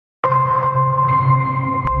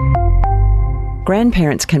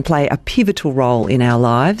Grandparents can play a pivotal role in our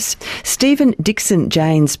lives. Stephen Dixon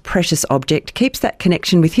Jane's precious object keeps that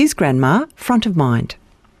connection with his grandma front of mind.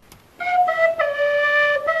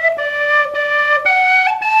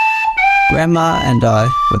 Grandma and I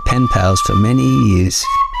were pen pals for many years.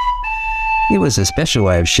 It was a special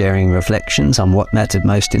way of sharing reflections on what mattered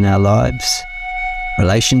most in our lives,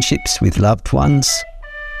 relationships with loved ones,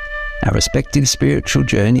 our respective spiritual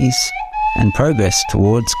journeys, and progress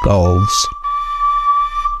towards goals.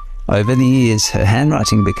 Over the years, her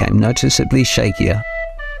handwriting became noticeably shakier,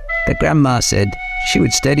 but Grandma said she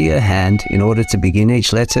would steady her hand in order to begin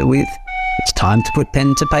each letter with, "It's time to put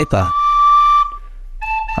pen to paper."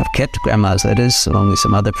 I've kept Grandma's letters, along with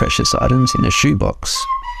some other precious items, in a shoebox.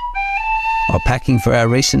 While packing for our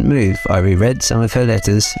recent move, I reread some of her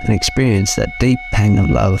letters and experienced that deep pang of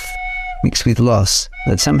love, mixed with loss,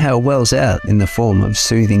 that somehow wells out in the form of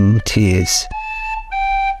soothing tears.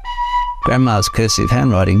 Grandma's cursive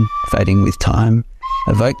handwriting, fading with time,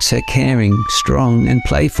 evokes her caring, strong and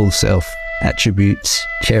playful self, attributes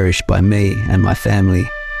cherished by me and my family.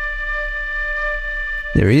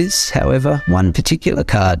 There is, however, one particular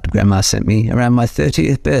card Grandma sent me around my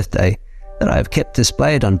 30th birthday that I have kept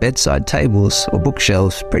displayed on bedside tables or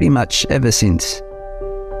bookshelves pretty much ever since.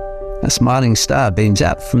 A smiling star beams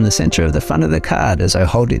out from the centre of the front of the card as I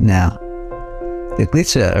hold it now. The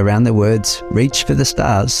glitter around the words "Reach for the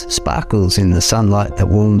stars" sparkles in the sunlight that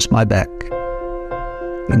warms my back.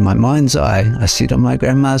 In my mind's eye, I sit on my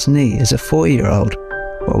grandma's knee as a 4-year-old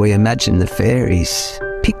while we imagine the fairies,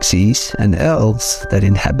 pixies and elves that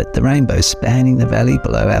inhabit the rainbow spanning the valley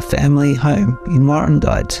below our family home in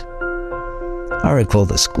Warrandyte. I recall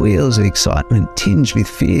the squeals of excitement tinged with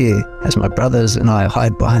fear as my brothers and I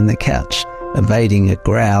hide behind the couch, evading a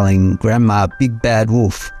growling Grandma Big Bad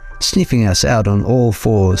Wolf, sniffing us out on all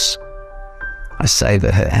fours. I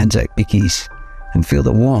savour her Anzac bickies and feel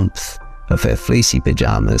the warmth of her fleecy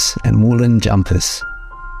pyjamas and woolen jumpers.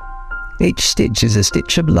 "Each stitch is a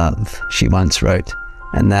stitch of love," she once wrote,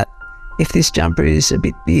 and that, if this jumper is a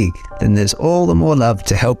bit big, then there's all the more love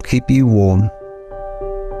to help keep you warm.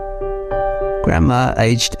 Grandma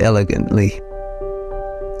aged elegantly.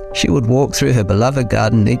 She would walk through her beloved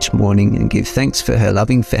garden each morning and give thanks for her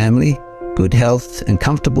loving family, good health and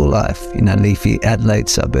comfortable life in a leafy Adelaide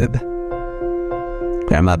suburb.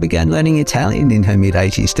 Grandma began learning Italian in her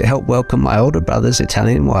mid-80s to help welcome my older brother's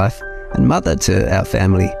Italian wife and mother to our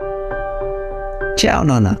family. "Ciao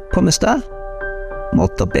nonna, come sta?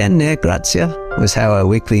 Molto bene, grazie," was how our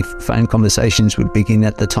weekly phone conversations would begin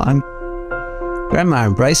at the time. Grandma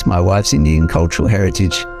embraced my wife's Indian cultural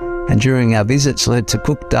heritage, and during our visits learnt to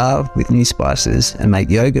cook dal with new spices and make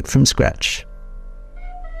yogurt from scratch.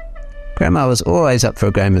 Grandma was always up for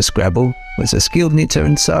a game of Scrabble, was a skilled knitter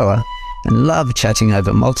and sewer, and loved chatting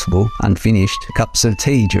over multiple, unfinished cups of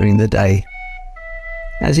tea during the day.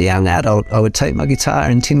 As a young adult, I would take my guitar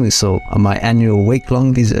and tin whistle on my annual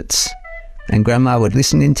week-long visits, and Grandma would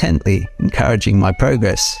listen intently, encouraging my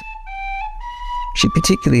progress. She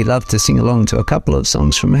particularly loved to sing along to a couple of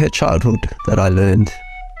songs from her childhood that I learned.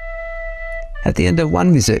 At the end of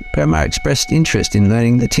one visit, Grandma expressed interest in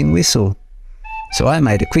learning the tin whistle, so I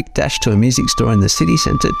made a quick dash to a music store in the city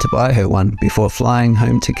centre to buy her one before flying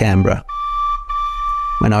home to Canberra.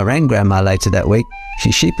 When I rang Grandma later that week,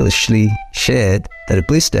 she sheepishly shared that a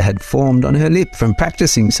blister had formed on her lip from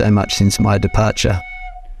practising so much since my departure.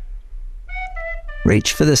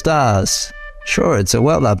 Reach for the stars. Sure, it's a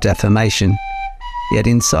well-loved affirmation, yet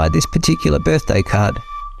inside this particular birthday card,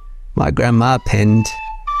 my grandma penned,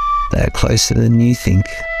 "They are closer than you think."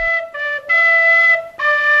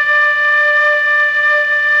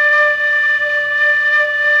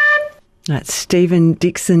 That's Stephen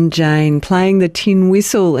Dixon Jane playing the tin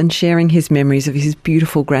whistle and sharing his memories of his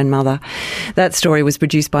beautiful grandmother. That story was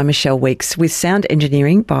produced by Michelle Weeks with sound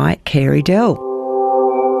engineering by Carey Dell.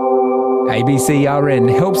 ABCRN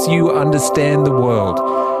helps you understand the world.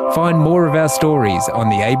 Find more of our stories on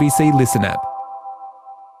the ABC Listen app.